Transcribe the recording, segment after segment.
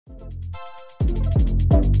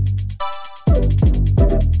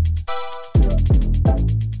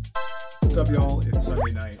What's up, y'all? It's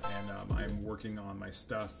Sunday night, and I'm working on my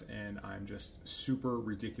stuff, and I'm just super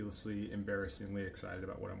ridiculously, embarrassingly excited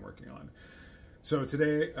about what I'm working on. So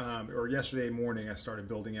today, or yesterday morning, I started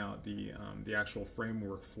building out the actual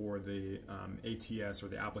framework for the ATS, or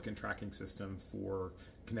the Applicant Tracking System, for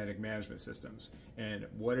Kinetic Management Systems. And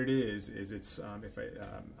what it is it's I'm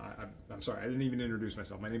sorry, I didn't even introduce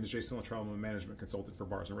myself. My name is Jason Littrell. I'm a management consultant for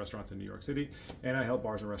bars and restaurants in New York City, and I help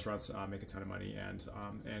bars and restaurants make a ton of money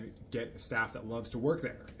and get staff that loves to work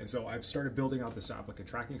there. And so I've started building out this applicant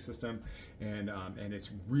tracking system, and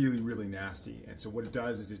it's really nasty. And so what it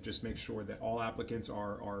does is it just makes sure that all applicants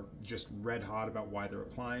are just red hot about why they're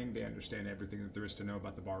applying. They understand everything that there is to know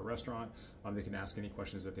about the bar or restaurant. They can ask any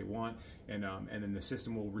questions that they want, and then the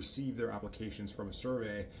system will receive their applications from a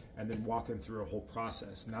survey and then walk them through a whole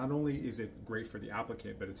process. Not only is it great for the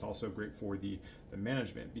applicant, but it's also great for the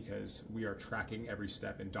management, because we are tracking every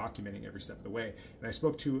step and documenting every step of the way. And I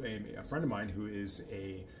spoke to a friend of mine who is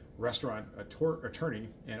a restaurant attorney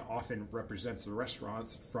and often represents the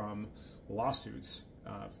restaurants from lawsuits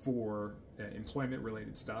for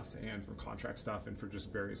employment-related stuff and for contract stuff and for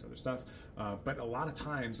just various other stuff. But a lot of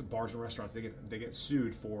times, bars and restaurants, they get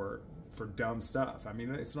sued for dumb stuff. I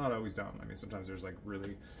mean, it's not always dumb. I mean, sometimes there's like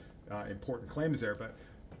really important claims there, but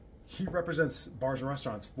he represents bars and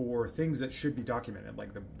restaurants for things that should be documented,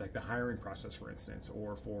 like the hiring process, for instance,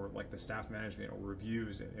 or for like the staff management or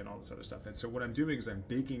reviews and all this other stuff. And so what I'm doing is I'm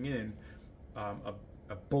baking in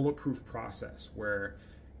a bulletproof process where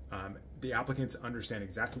the applicants understand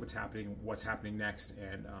exactly what's happening next,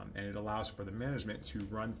 and it allows for the management to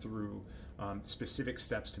run through specific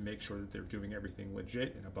steps to make sure that they're doing everything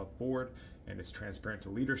legit and above board, and it's transparent to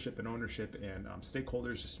leadership and ownership and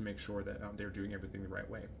stakeholders, just to make sure that they're doing everything the right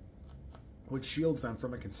way, which shields them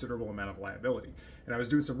from a considerable amount of liability. And I was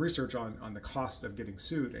doing some research on the cost of getting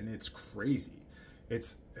sued, and it's crazy.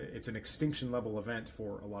 It's an extinction level event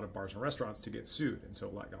for a lot of bars and restaurants to get sued. And so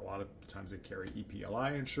like a lot of times they carry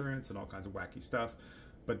EPLI insurance and all kinds of wacky stuff.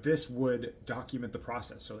 But this would document the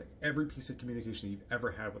process. So like every piece of communication you've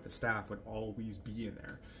ever had with the staff would always be in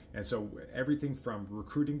there. And so everything from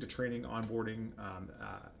recruiting to training, onboarding,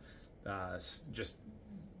 just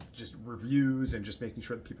reviews, and just making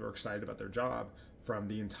sure that people are excited about their job from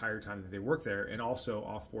the entire time that they work there, and also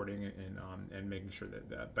offboarding and making sure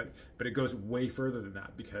that but it goes way further than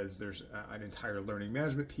that, because there's an entire learning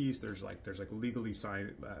management piece. There's like legally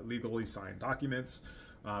signed documents,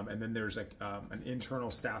 and then there's like an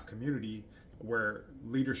internal staff community where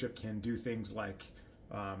leadership can do things like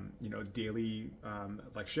daily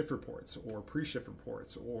like shift reports or pre-shift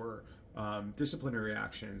reports or disciplinary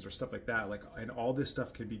actions or stuff like that. And all this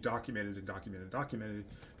stuff can be documented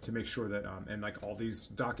to make sure that and like all these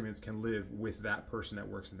documents can live with that person that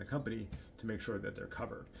works in the company to make sure that they're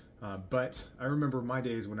covered. But I remember my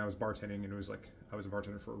days when I was bartending, and it was like I was a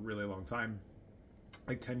bartender for a really long time,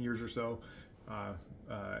 like 10 years or so,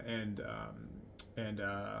 and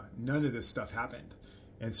none of this stuff happened.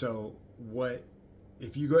 And so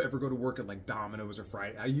if you ever go to work at like Domino's or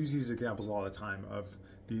Friday, I use these examples all the time of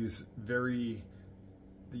these very,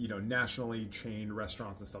 nationally chained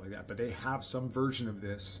restaurants and stuff like that, but they have some version of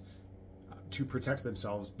this to protect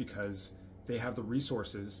themselves because they have the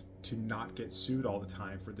resources to not get sued all the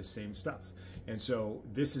time for the same stuff. And so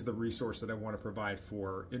this is the resource that I want to provide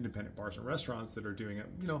for independent bars and restaurants that are doing it,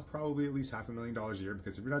 probably at least $500,000 a year,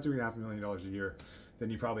 because if you're not doing $500,000 a year, then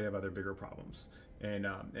you probably have other bigger problems. And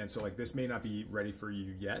so like this may not be ready for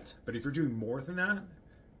you yet, but if you're doing more than that,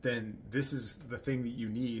 then this is the thing that you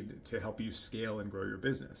need to help you scale and grow your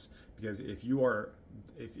business. Because if you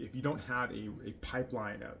don't have a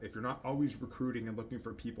pipeline, if you're not always recruiting and looking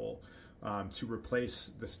for people to replace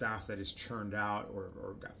the staff that is churned out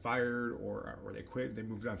or got fired or they quit, they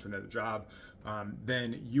moved on to another job,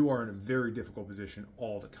 then you are in a very difficult position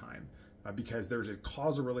all the time. Because there's a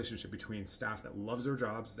causal relationship between staff that loves their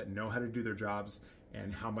jobs, that know how to do their jobs,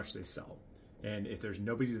 and how much they sell. And if there's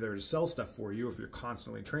nobody there to sell stuff for you, if you're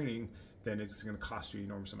constantly training, then it's going to cost you an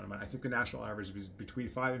enormous amount of money. I think the national average is between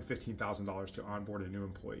 $5,000 and $15,000 to onboard a new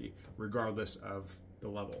employee, regardless of the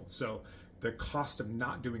level. So the cost of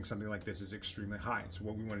not doing something like this is extremely high. So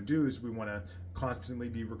what we want to do is we want to constantly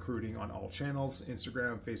be recruiting on all channels: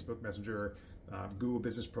 Instagram, Facebook Messenger, Google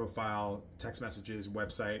Business Profile, text messages,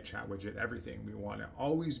 website, chat widget, everything. We want to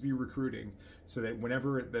always be recruiting so that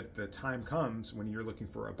whenever the time comes when you're looking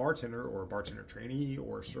for a bartender or a bartender trainee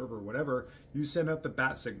or a server, whatever, you send out the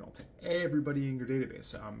bat signal to everybody in your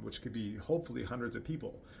database, which could be hopefully hundreds of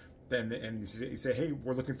people. and you say, hey,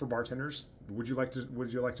 we're looking for bartenders. Would you like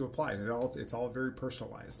to apply? And it's all very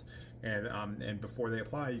personalized. And before they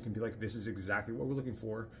apply, you can be like, this is exactly what we're looking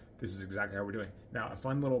for. This is exactly how we're doing. Now, a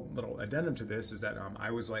fun little addendum to this is that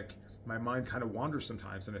I was like, my mind kind of wanders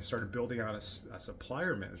sometimes, and I started building out a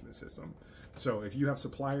supplier management system. So if you have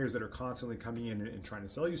suppliers that are constantly coming in and trying to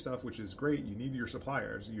sell you stuff, which is great, you need your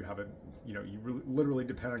suppliers. You have you literally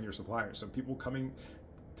depend on your suppliers. So people coming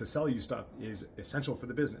to sell you stuff is essential for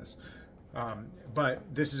the business. But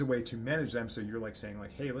this is a way to manage them. So you're like saying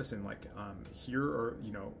like, hey, listen, like here are,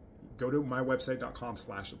 go to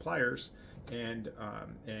mywebsite.com/suppliers, and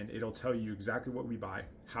it'll tell you exactly what we buy,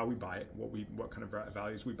 how we buy it, what kind of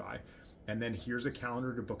values we buy, and then here's a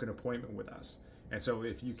calendar to book an appointment with us. And so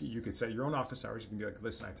if you could set your own office hours, you can be like,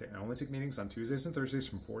 listen, I only take meetings on Tuesdays and Thursdays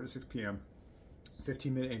from 4 to 6 p.m.,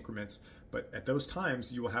 15-minute increments, but at those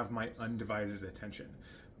times you will have my undivided attention.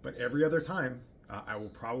 But every other time, I will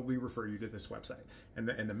probably refer you to this website. And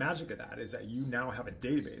the magic of that is that you now have a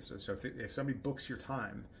database. So if somebody books your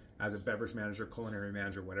time as a beverage manager, culinary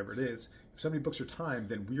manager, whatever it is, if somebody books your time,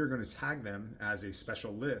 then we are going to tag them as a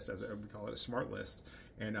special list, we call it a smart list.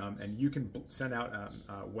 And you can send out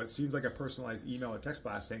what seems like a personalized email or text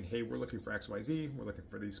blast saying, hey, we're looking for XYZ, we're looking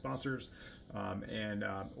for these sponsors,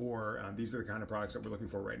 or these are the kind of products that we're looking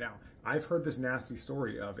for right now. I've heard this nasty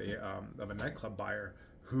story of a nightclub buyer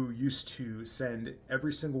who used to send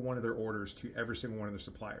every single one of their orders to every single one of their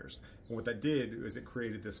suppliers. And what that did was it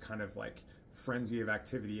created this kind of like frenzy of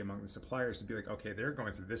activity among the suppliers to be like, okay, they're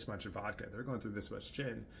going through this much vodka, they're going through this much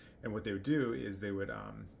gin, and what they would do is they would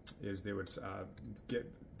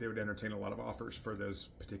entertain a lot of offers for those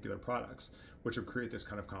particular products, which would create this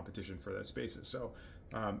kind of competition for those spaces. So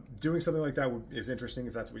doing something like that is interesting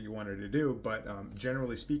if that's what you wanted to do, but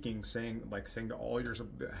generally speaking, saying to all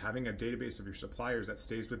having a database of your suppliers that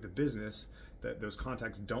stays with the business, that those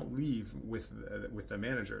contacts don't leave with the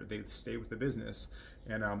manager, they stay with the business,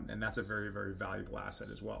 and that's a very, very valuable asset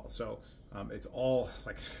as well. So it's all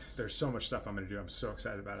like, there's so much stuff I'm going to do. I'm so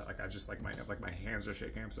excited about it. Like I just my hands are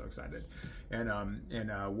shaking. I'm so excited. And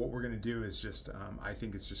what we're going to do is just I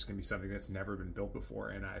think it's just going to be something that's never been built before,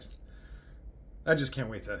 and I just can't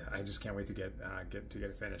wait to get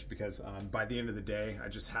it finished, because by the end of the day, I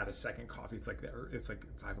just had a second coffee. It's like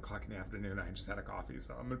 5 o'clock in the afternoon. I just had a coffee,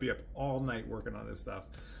 so I'm gonna be up all night working on this stuff,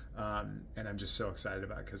 and I'm just so excited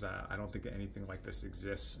about it because I don't think that anything like this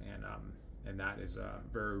exists, and that is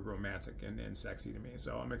very romantic and sexy to me.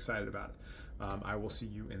 So I'm excited about it. I will see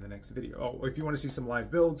you in the next video. Oh, if you want to see some live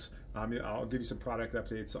builds, I'll give you some product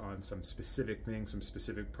updates on some specific things, some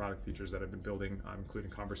specific product features that I've been building, including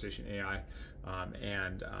Conversation AI,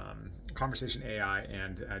 and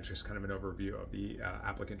just kind of an overview of the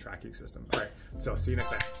Applicant Tracking System. All right, so see you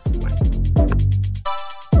next time. Bye.